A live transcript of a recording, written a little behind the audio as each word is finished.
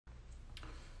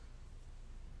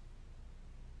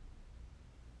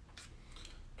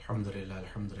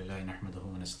الحمد لله نحمده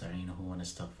ونستعينه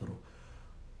ونستغفره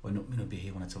ونؤمن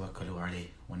به ونتوكل عليه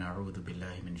ونعوذ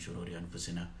بالله من شرور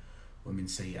أنفسنا ومن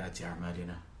سيئات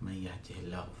أعمالنا من يهده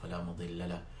الله فلا مضل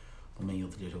له ومن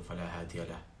يضلله فلا هادي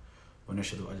له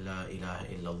ونشهد أن لا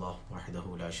إله إلا الله وحده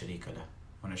لا شريك له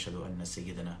ونشهد أن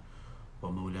سيدنا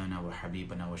ومولانا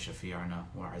وحبيبنا وشفيعنا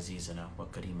وعزيزنا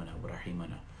وكريمنا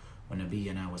ورحيمنا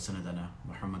ونبينا وسندنا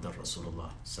محمد رسول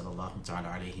الله صلى الله تعالى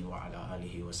عليه وعلى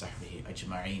آله وصحبه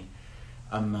أجمعين.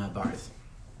 أما بعد.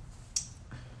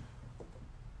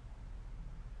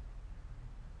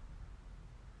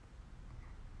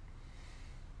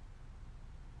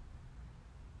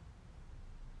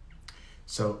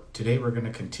 So today we're going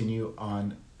to continue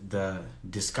on the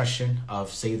discussion of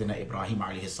Sayyidina Ibrahim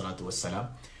alayhi salatu wassalam.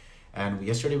 And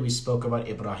yesterday we spoke about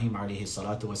Ibrahim alayhi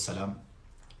salatu wassalam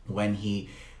when he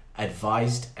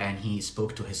advised and he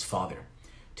spoke to his father.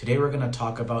 Today we're going to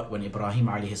talk about when Ibrahim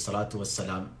alayhi salatu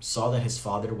wassalam saw that his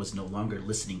father was no longer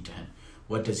listening to him.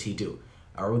 What does he do?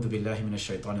 أعوذ بالله من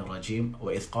الشيطان الرجيم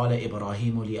وإذ قال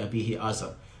إبراهيم لأبيه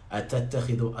آزر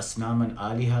أتتخذ أصناما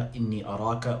آلهة إني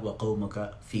أراك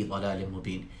وقومك في ضلال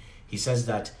مبين. He says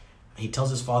that, he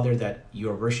tells his father that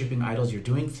you're worshipping idols, you're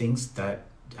doing things that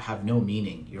have no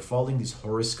meaning. You're following these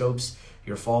horoscopes,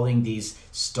 you're following these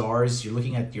stars, you're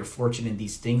looking at your fortune and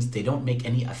these things. They don't make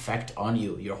any effect on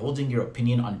you. You're holding your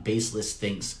opinion on baseless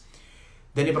things.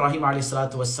 Then Ibrahim alayhi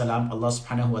salatu wassalam, Allah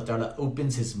subhanahu wa ta'ala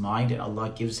opens his mind and Allah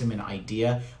gives him an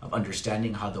idea of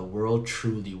understanding how the world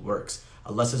truly works.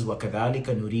 Allah says, وَكَذَلِكَ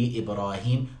نُرِي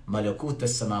إِبْرَاهِيمَ مَلَكُوتَ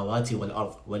السَّمَاوَاتِ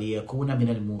وَالْأَرْضِ وَلِيَكُونَ مِنَ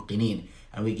الْمُوقِنِينَ.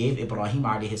 And we gave Ibrahim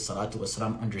alayhi salatu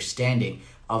wasalam understanding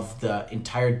of the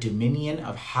entire dominion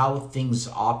of how things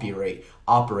operate,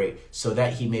 so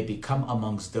that he may become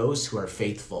amongst those who are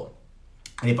faithful.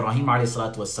 And Ibrahim alayhi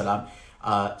salatu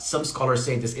wasalam, some scholars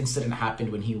say this incident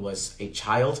happened when he was a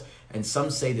child, and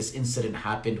some say this incident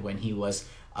happened when he was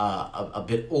a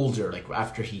bit older, like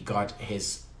after he got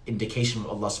his indication of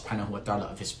Allah subhanahu wa ta'ala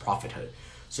of his prophethood.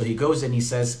 So he goes and he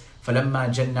says,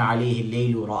 فَلَمَّا جَنَّ عَلَيْهِ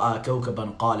اللَّيْلُ رَآ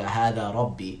كَوْكَبًا قَالَ هَذَا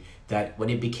رَبِّي. That when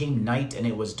it became night and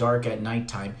it was dark at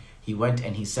nighttime, he went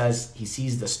and he says, he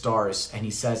sees the stars and he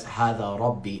says, هَذَا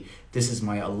رَبِّي, this is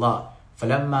my Allah.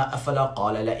 فَلَمَّا أَفَلَ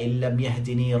قَالَ لَئِن لَمْ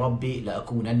يَهْدِنِي رَبِّي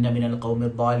لَأَكُونَنَّ مِنَ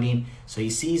الْقَوْمِ الضَّالِينَ. So he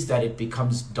sees that it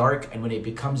becomes dark, and when it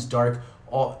becomes dark,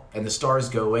 and the stars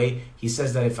go away, he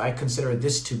says that if I consider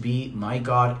this to be my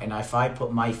God, and if I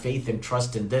put my faith and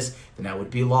trust in this, then I would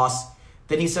be lost.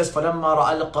 Then he says, فَلَمَّا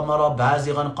رَأَى الْقَمَرَ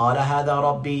بَازِغًا قَالَ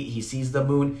هَذَا رَبِّي. He sees the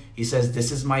moon, he says, this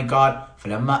is my God.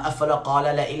 فَلَمَّا أَفَلَ قَالَ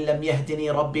لَئِن لَمْ يَهْدِنِي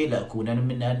رَبِّي لَأَكُونَنَّ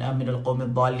مِنَ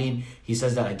الْقَوْمِ الضَّالِينَ. He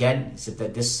says that again, he said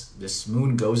that this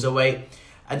moon goes away.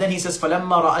 And then he says,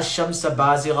 فَلَمَّا رَأَى الشَّمْسَ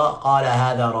بَازِغًا قَالَ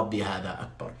هَذَا رَبِّي هَذَا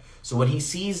أَكْبَرُ. So when he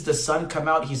sees the sun come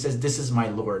out, he says, this is my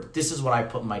Lord. This is what I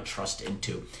put my trust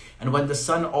into. And when the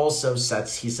sun also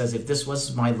sets, he says, if this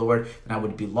was my Lord, then I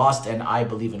would be lost. And I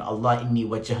believe in Allah. إِنِّي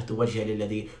وَجَّهْتُ وَجْهِيَ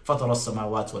لِلَّذِي فَطَرَ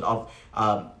السَّمَاوَاتِ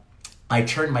وَالْأَرْضِ. I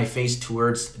turn my face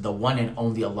towards the one and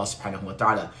only Allah subhanahu wa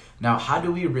ta'ala. Now, how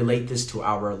do we relate this to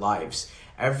our lives?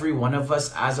 Every one of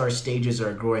us, as our stages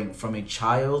are growing from a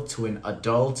child to an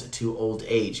adult to old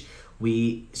age,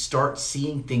 we start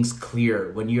seeing things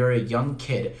clear. When you're a young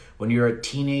kid, when you're a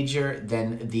teenager,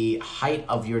 then the height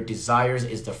of your desires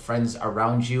is the friends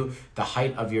around you. The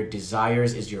height of your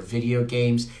desires is your video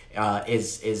games,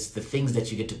 is the things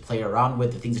that you get to play around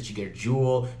with, the things that you get, your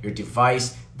jewel, your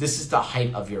device. This is the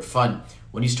height of your fun.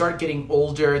 When you start getting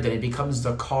older, then it becomes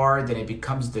the car, then it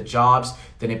becomes the jobs,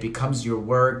 then it becomes your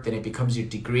work, then it becomes your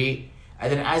degree.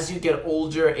 And then as you get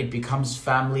older, it becomes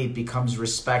family, it becomes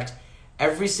respect.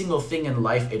 Every single thing in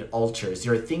life, it alters.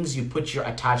 There are things you put your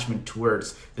attachment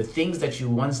towards. The things that you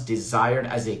once desired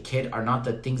as a kid are not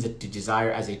the things that you desire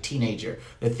as a teenager.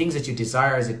 The things that you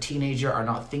desire as a teenager are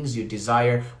not things you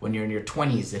desire when you're in your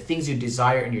 20s. The things you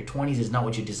desire in your 20s is not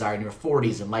what you desire in your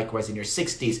 40s, and likewise in your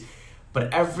 60s.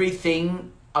 But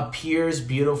everything appears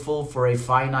beautiful for a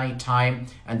finite time,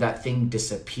 and that thing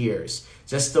disappears.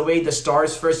 Just the way the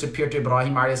stars first appeared to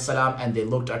Ibrahim alayhi salam and they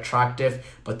looked attractive,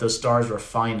 but those stars were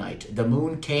finite. The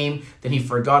moon came, then he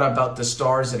forgot about the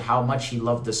stars and how much he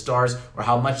loved the stars, or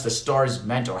how much the stars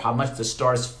meant, or how much the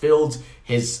stars filled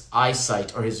his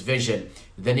eyesight or his vision.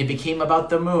 Then it became about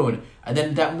the moon. And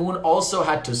then that moon also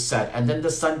had to set. And then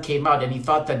the sun came out, and he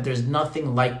thought that there's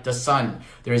nothing like the sun.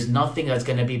 There is nothing that's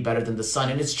going to be better than the sun.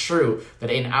 And it's true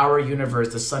that in our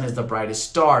universe, the sun is the brightest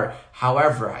star.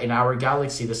 However, in our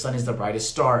galaxy, the sun is the brightest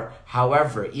star.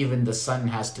 However, even the sun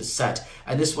has to set.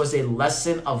 And this was a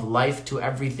lesson of life to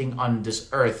everything on this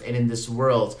earth and in this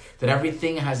world, that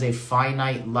everything has a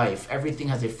finite life. Everything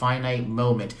has a finite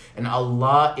moment. And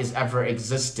Allah is ever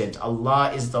existent.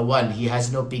 Allah is the one. He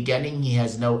has no beginning. He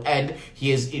has no end.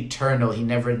 He is eternal. He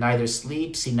neither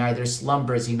sleeps. He neither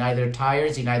slumbers. He neither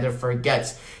tires. He neither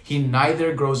forgets. He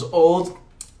neither grows old.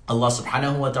 Allah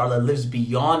subhanahu wa ta'ala lives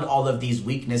beyond all of these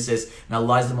weaknesses, and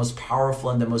Allah is the most powerful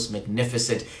and the most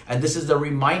magnificent. And this is the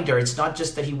reminder. It's not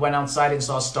just that he went outside and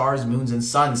saw stars, moons, and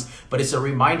suns, but it's a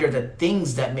reminder that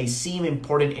things that may seem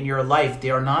important in your life, they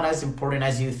are not as important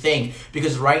as you think,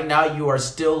 because right now you are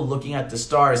still looking at the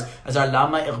stars. As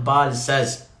Allama Iqbal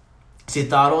says,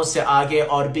 सितारों से आगे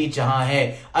और भी जहां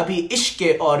है अभी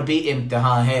इश्क और भी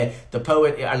इम्तिहान है. The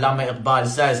poet Allama Iqbal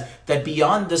says that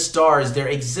beyond the stars there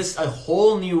exists a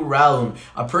whole new realm.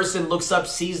 A person looks up,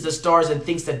 sees the stars, and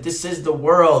thinks that this is the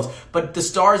world, but the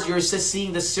stars, you're just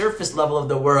seeing the surface level of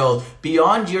the world.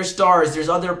 Beyond your stars there's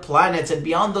other planets, and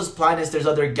beyond those planets there's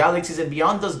other galaxies, and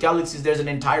beyond those galaxies there's an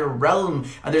entire realm,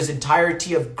 and there's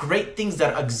entirety of great things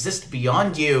that exist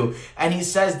beyond you. And he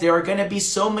says there are going to be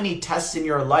so many tests in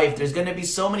your life. There's going to be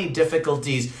so many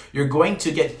difficulties. You're going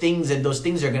to get things, and those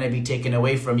things are going to be taken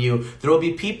away from you. There will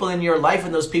be people in your life,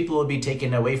 and those people will be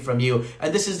taken away from you.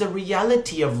 And this is the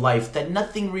reality of life, that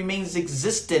nothing remains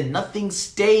existent, nothing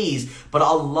stays, but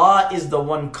Allah is the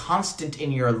one constant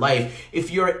in your life.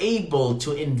 If you're able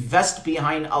to invest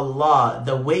behind Allah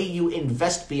the way you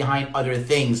invest behind other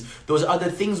things, those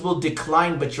other things will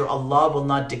decline, but your Allah will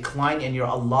not decline, and your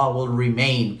Allah will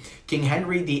remain. King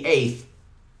Henry VIII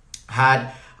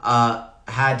had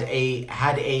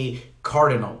a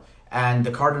cardinal, and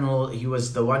the cardinal, he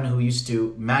was the one who used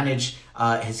to manage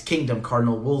his kingdom,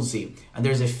 Cardinal Wolsey. And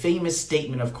there's a famous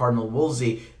statement of Cardinal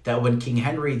Wolsey that when King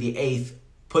Henry VIII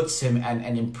puts him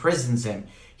and imprisons him,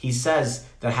 he says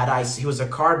that he was a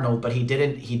cardinal, but he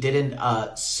didn't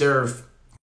serve.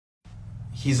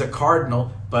 He's a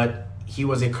cardinal, but he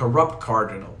was a corrupt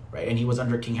cardinal, right? And he was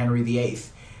under King Henry VIII,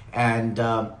 and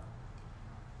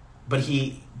but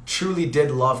he truly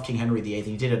did love King Henry VIII.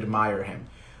 He did admire him.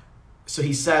 So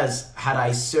he says, had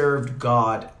I served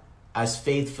God as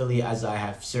faithfully as I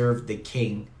have served the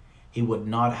king, he would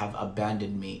not have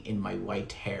abandoned me in my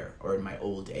white hair or in my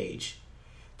old age.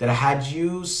 That had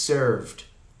you served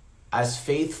as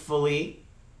faithfully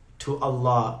to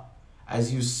Allah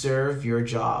as you serve your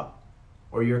job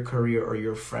or your career or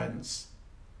your friends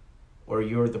or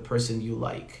you're the person you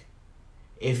like,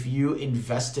 if you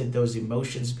invested those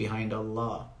emotions behind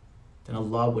Allah, then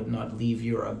Allah would not leave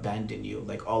you or abandon you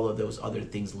like all of those other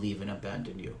things leave and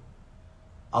abandon you.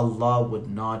 Allah would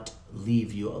not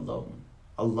leave you alone.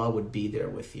 Allah would be there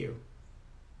with you.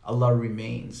 Allah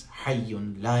remains.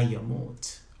 Hayyun la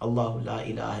yamut. Allahu la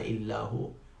ilaha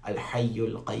illahu.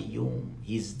 Al-Hayyul Qayyum.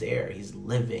 He's there. He's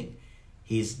living.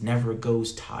 He's never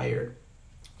goes tired.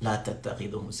 La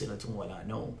tattakhidhuhu sinatun wala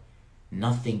nawm.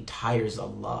 Nothing tires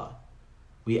Allah.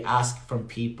 We ask from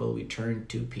people, we turn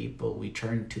to people, we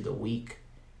turn to the weak,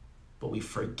 but we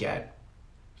forget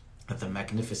that the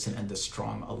magnificent and the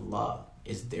strong Allah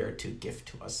is there to give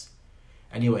to us.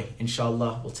 Anyway,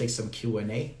 inshallah, we'll take some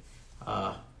Q&A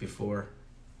before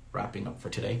wrapping up for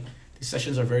today. These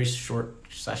sessions are very short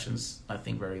sessions,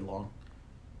 nothing very long,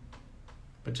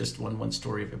 but just one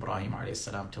story of Ibrahim alayhi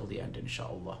salam till the end,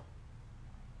 inshallah.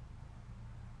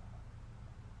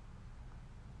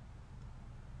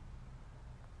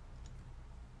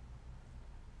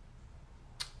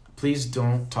 Please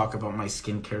don't talk about my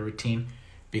skincare routine,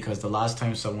 because the last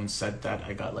time someone said that,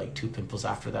 I got like 2 pimples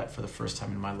after that for the first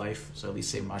time in my life. So at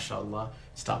least say, mashallah,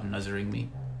 stop nazering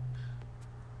me.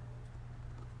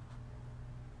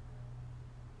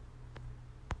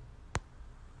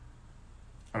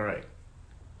 All right.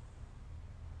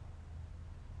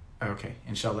 Okay,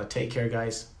 inshallah, take care,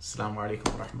 guys. Assalamu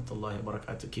alaikum wa rahmatullahi wa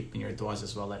barakatuh. Keep in your du'as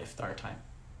as well at iftar time.